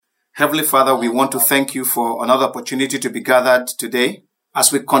Heavenly Father, we want to thank you for another opportunity to be gathered today.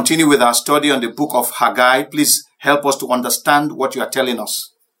 As we continue with our study on the book of Haggai, please help us to understand what you are telling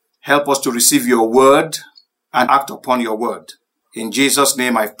us. Help us to receive your word and act upon your word. In Jesus'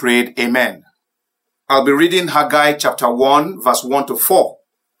 name I've prayed, amen. I'll be reading Haggai chapter 1, verse 1 to 4.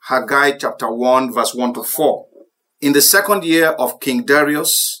 Haggai chapter 1, verse 1 to 4. In the second year of King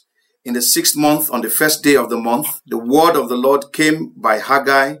Darius, in the 6th month, on the first day of the month, the word of the Lord came by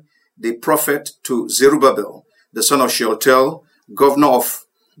Haggai, the prophet, to Zerubbabel, the son of Shealtiel, governor of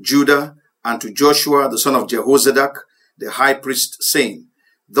Judah, and to Joshua, the son of Jehozadak, the high priest, saying,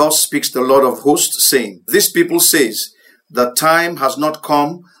 Thus speaks the Lord of hosts, saying, This people says, The time has not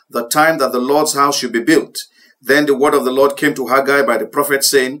come, the time that the Lord's house should be built. Then the word of the Lord came to Haggai by the prophet,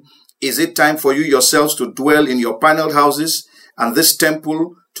 saying, Is it time for you yourselves to dwell in your paneled houses, and this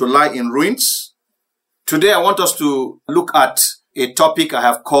temple to lie in ruins? Today I want us to look at a topic I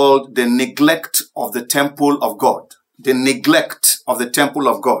have called the neglect of the temple of God. The neglect of the temple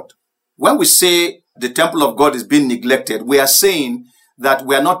of God. When we say the temple of God is being neglected, we are saying that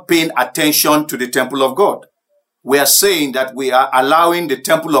we are not paying attention to the temple of God. We are saying that we are allowing the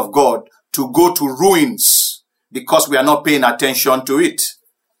temple of God to go to ruins because we are not paying attention to it.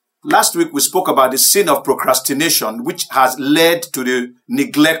 Last week we spoke about the sin of procrastination, which has led to the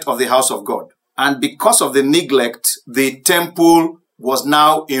neglect of the house of God. And because of the neglect, the temple was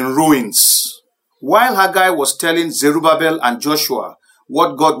now in ruins. While Haggai was telling Zerubbabel and Joshua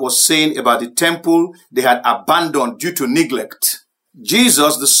what God was saying about the temple they had abandoned due to neglect,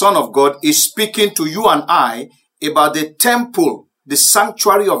 Jesus, the Son of God, is speaking to you and I about the temple, the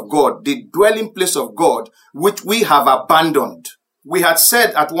sanctuary of God, the dwelling place of God, which we have abandoned. We had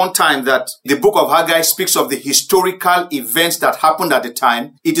said at one time that the book of Haggai speaks of the historical events that happened at the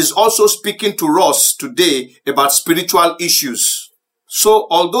time. It is also speaking to us today about spiritual issues. So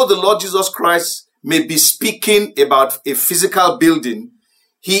although the Lord Jesus Christ may be speaking about a physical building,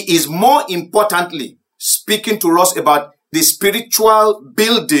 he is more importantly speaking to us about the spiritual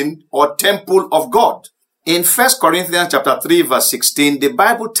building or temple of God. In 1 Corinthians chapter 3 verse 16, the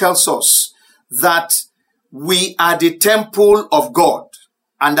Bible tells us that we are the temple of God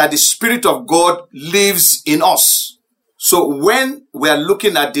and that the Spirit of God lives in us. So when we are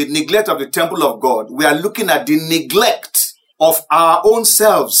looking at the neglect of the temple of God, we are looking at the neglect of our own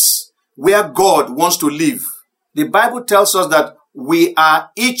selves where God wants to live. The Bible tells us that we are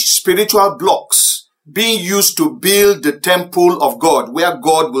each spiritual blocks being used to build the temple of God where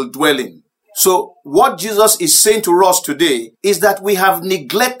God will dwell in. So what Jesus is saying to us today is that we have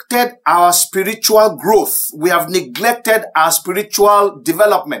neglected our spiritual growth. We have neglected our spiritual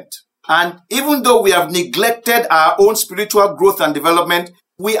development. And even though we have neglected our own spiritual growth and development,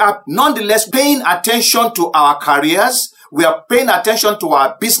 we are nonetheless paying attention to our careers. We are paying attention to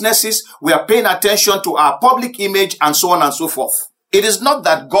our businesses. We are paying attention to our public image and so on and so forth. It is not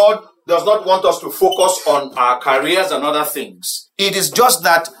that God does not want us to focus on our careers and other things. It is just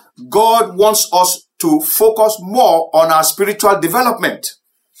that God wants us to focus more on our spiritual development.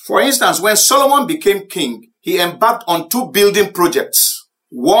 For instance, when Solomon became king, he embarked on 2 building projects.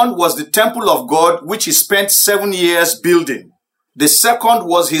 One was the temple of God, which he spent 7 years building. The second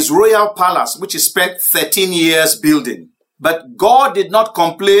was his royal palace, which he spent 13 years building. But God did not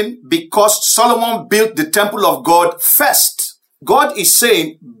complain because Solomon built the temple of God first. God is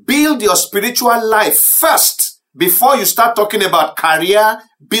saying, build your spiritual life first before you start talking about career,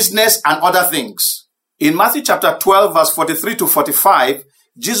 business, and other things. In Matthew chapter 12, verse 43 to 45,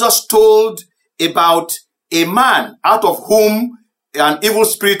 Jesus told about a man out of whom an evil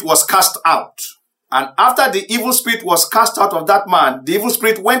spirit was cast out. And after the evil spirit was cast out of that man, the evil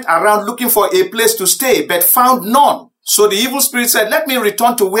spirit went around looking for a place to stay, but found none. So the evil spirit said, let me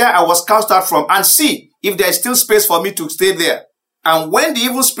return to where I was cast out from and see if there is still space for me to stay there. And when the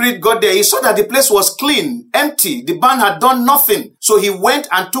evil spirit got there, he saw that the place was clean, empty. The man had done nothing. So he went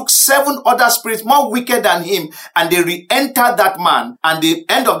and took 7 other spirits more wicked than him, and they re-entered that man. And the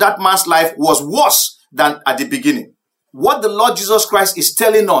end of that man's life was worse than at the beginning. What the Lord Jesus Christ is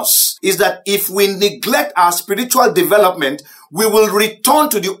telling us is that if we neglect our spiritual development, we will return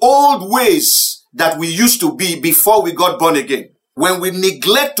to the old ways that we used to be before we got born again. When we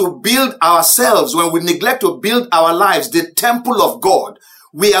neglect to build ourselves, when we neglect to build our lives, the temple of God,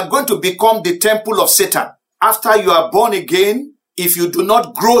 we are going to become the temple of Satan. After you are born again, if you do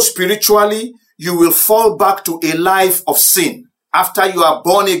not grow spiritually, you will fall back to a life of sin. After you are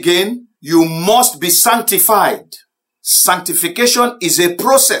born again, you must be sanctified. Sanctification is a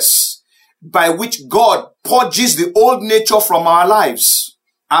process by which God purges the old nature from our lives.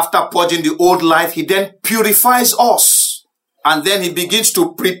 After purging the old life, he then purifies us. And then he begins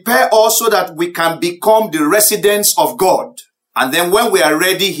to prepare us so that we can become the residents of God. And then when we are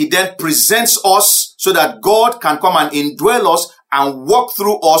ready, he then presents us so that God can come and indwell us and walk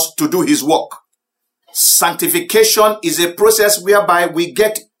through us to do his work. Sanctification is a process whereby we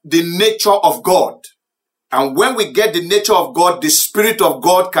get the nature of God. And when we get the nature of God, the Spirit of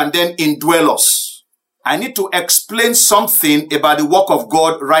God can then indwell us. I need to explain something about the work of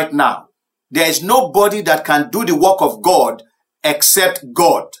God right now. There is nobody that can do the work of God except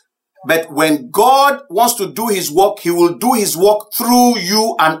God. But when God wants to do his work, he will do his work through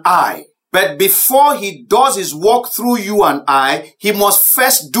you and I. But before he does his work through you and I, he must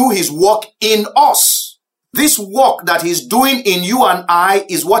first do his work in us. This work that he's doing in you and I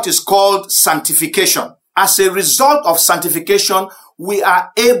is what is called sanctification. As a result of sanctification, we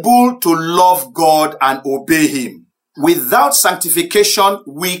are able to love God and obey him. Without sanctification,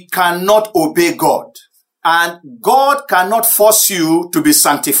 we cannot obey God. And God cannot force you to be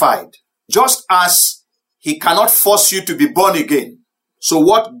sanctified, just as he cannot force you to be born again. So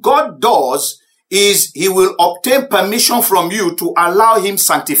what God does is he will obtain permission from you to allow him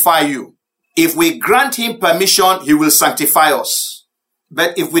sanctify you. If we grant him permission, he will sanctify us.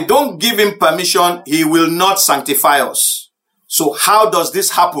 But if we don't give him permission, he will not sanctify us. So how does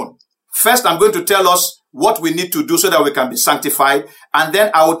this happen? First, I'm going to tell us what we need to do so that we can be sanctified. And then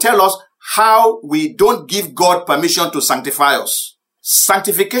I will tell us how we don't give God permission to sanctify us.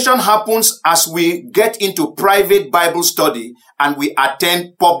 Sanctification happens as we get into private Bible study and we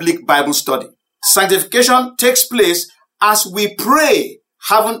attend public Bible study. Sanctification takes place as we pray,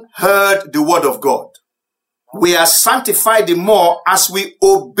 haven't heard the word of God. We are sanctified the more as we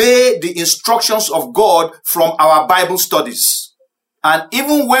obey the instructions of God from our Bible studies. And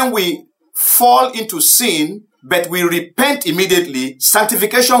even when we fall into sin, but we repent immediately,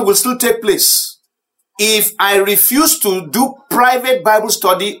 sanctification will still take place. If I refuse to do private Bible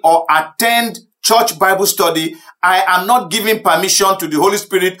study or attend church Bible study, I am not giving permission to the Holy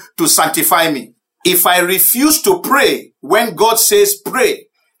Spirit to sanctify me. If I refuse to pray when God says pray,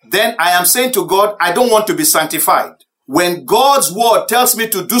 then I am saying to God, I don't want to be sanctified. When God's word tells me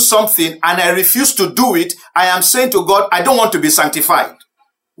to do something and I refuse to do it, I am saying to God, I don't want to be sanctified.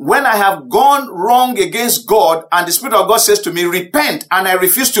 When I have gone wrong against God and the Spirit of God says to me, repent, and I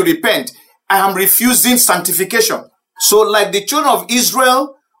refuse to repent, I am refusing sanctification. So like the children of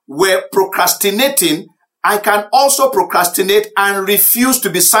Israel were procrastinating, I can also procrastinate and refuse to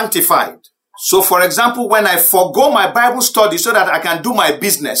be sanctified. So for example, when I forgo my Bible study so that I can do my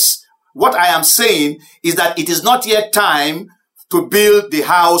business, what I am saying is that it is not yet time to build the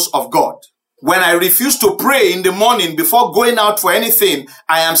house of God. When I refuse to pray in the morning before going out for anything,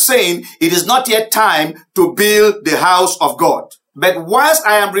 I am saying it is not yet time to build the house of God. But whilst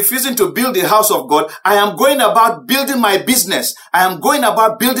I am refusing to build the house of God, I am going about building my business. I am going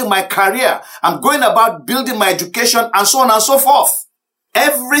about building my career. I'm going about building my education and so on and so forth.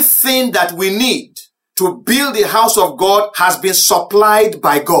 Everything that we need to build the house of God has been supplied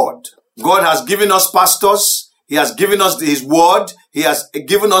by God. God has given us pastors. He has given us his word. He has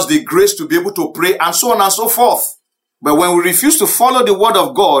given us the grace to be able to pray and so on and so forth. But when we refuse to follow the word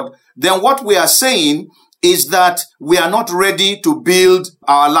of God, then what we are saying is that we are not ready to build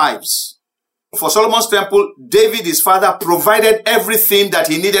our lives. For Solomon's temple, David, his father, provided everything that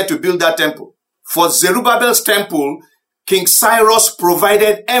he needed to build that temple. For Zerubbabel's temple, King Cyrus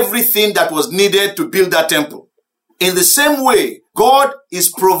provided everything that was needed to build that temple. In the same way, God is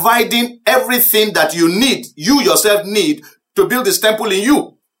providing everything that you need, you yourself need, to build this temple in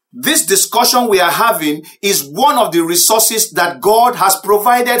you. This discussion we are having is one of the resources that God has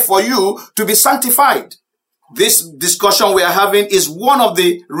provided for you to be sanctified. This discussion we are having is one of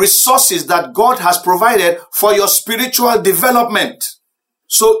the resources that God has provided for your spiritual development.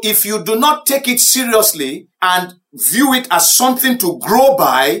 So if you do not take it seriously and view it as something to grow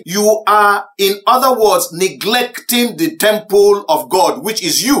by, you are, in other words, neglecting the temple of God, which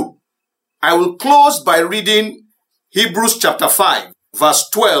is you. I will close by reading Hebrews chapter 5, verse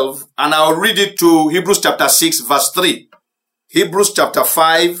 12, and I'll read it to Hebrews chapter 6, verse 3. Hebrews chapter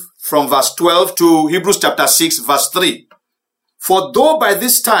 5, from verse 12 to Hebrews chapter 6, verse 3. For though by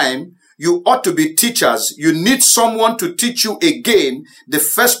this time you ought to be teachers, you need someone to teach you again the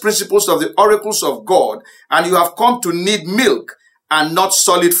first principles of the oracles of God, and you have come to need milk and not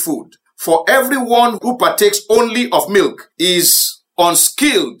solid food. For everyone who partakes only of milk is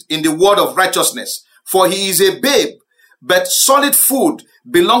unskilled in the word of righteousness, for he is a babe. But solid food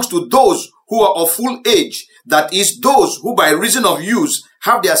belongs to those who are of full age, that is, those who by reason of use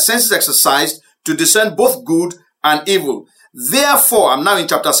have their senses exercised to discern both good and evil. Therefore, I'm now in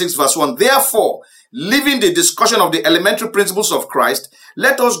chapter 6, verse 1. Therefore, leaving the discussion of the elementary principles of Christ,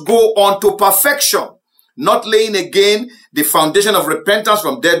 let us go on to perfection, not laying again the foundation of repentance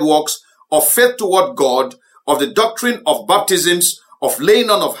from dead works, of faith toward God, of the doctrine of baptisms, of laying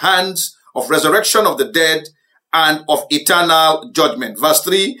on of hands, of resurrection of the dead, and of eternal judgment. Verse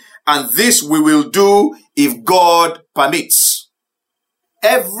 3, and this we will do if God permits.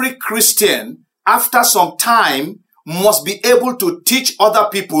 Every Christian, after some time, must be able to teach other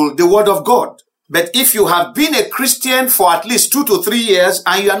people the word of God. But if you have been a Christian for at least 2 to 3 years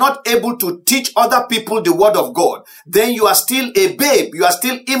and you are not able to teach other people the word of God, then you are still a babe. You are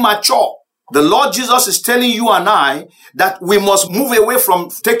still immature. The Lord Jesus is telling you and I that we must move away from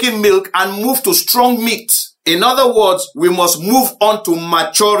taking milk and move to strong meat. In other words, we must move on to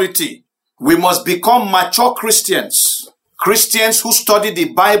maturity. We must become mature Christians. Christians who study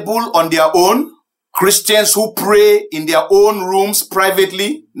the Bible on their own. Christians who pray in their own rooms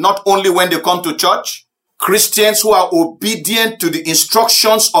privately, not only when they come to church. Christians who are obedient to the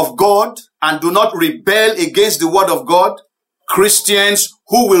instructions of God and do not rebel against the word of God. Christians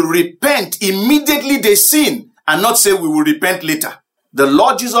who will repent immediately they sin and not say we will repent later. The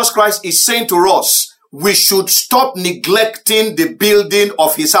Lord Jesus Christ is saying to us, we should stop neglecting the building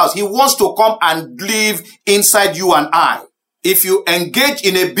of his house. He wants to come and live inside you and I. If you engage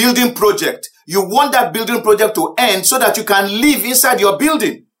in a building project, you want that building project to end so that you can live inside your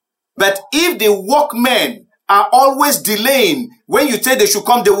building. But if the workmen are always delaying, when you say they should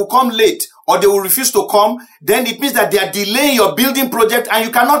come, they will come late or they will refuse to come, then it means that they are delaying your building project and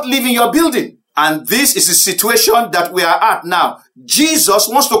you cannot live in your building. And this is the situation that we are at now. Jesus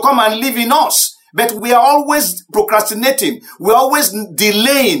wants to come and live in us, but we are always procrastinating. We are always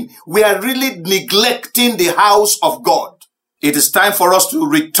delaying. We are really neglecting the house of God. It is time for us to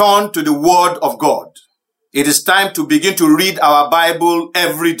return to the word of God. It is time to begin to read our Bible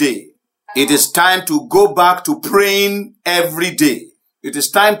every day. It is time to go back to praying every day. It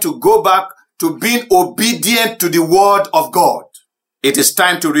is time to go back to being obedient to the word of God. It is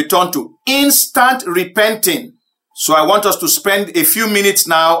time to return to instant repenting. So I want us to spend a few minutes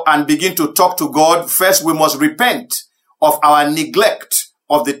now and begin to talk to God. First, we must repent of our neglect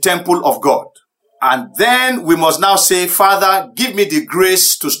of the temple of God. And then we must now say, Father, give me the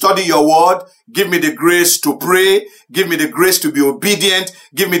grace to study your word. Give me the grace to pray. Give me the grace to be obedient.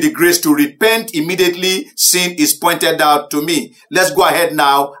 Give me the grace to repent immediately sin is pointed out to me. Let's go ahead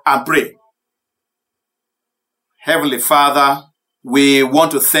now and pray. Heavenly Father, we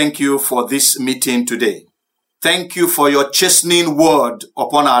want to thank you for this meeting today. Thank you for your chastening word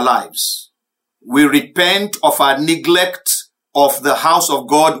upon our lives. We repent of our neglect of the house of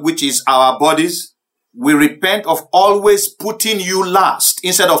God, which is our bodies. We repent of always putting you last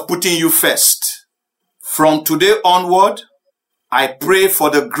instead of putting you first. From today onward, I pray for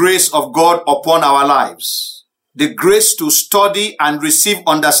the grace of God upon our lives. The grace to study and receive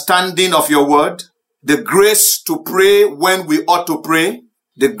understanding of your word. The grace to pray when we ought to pray.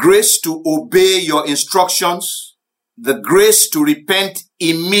 The grace to obey your instructions. The grace to repent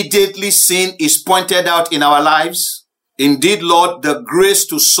immediately sin is pointed out in our lives. Indeed, Lord, the grace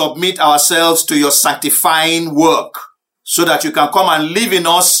to submit ourselves to your sanctifying work so that you can come and live in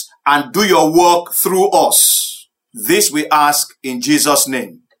us and do your work through us. This we ask in Jesus'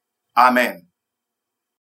 name. Amen.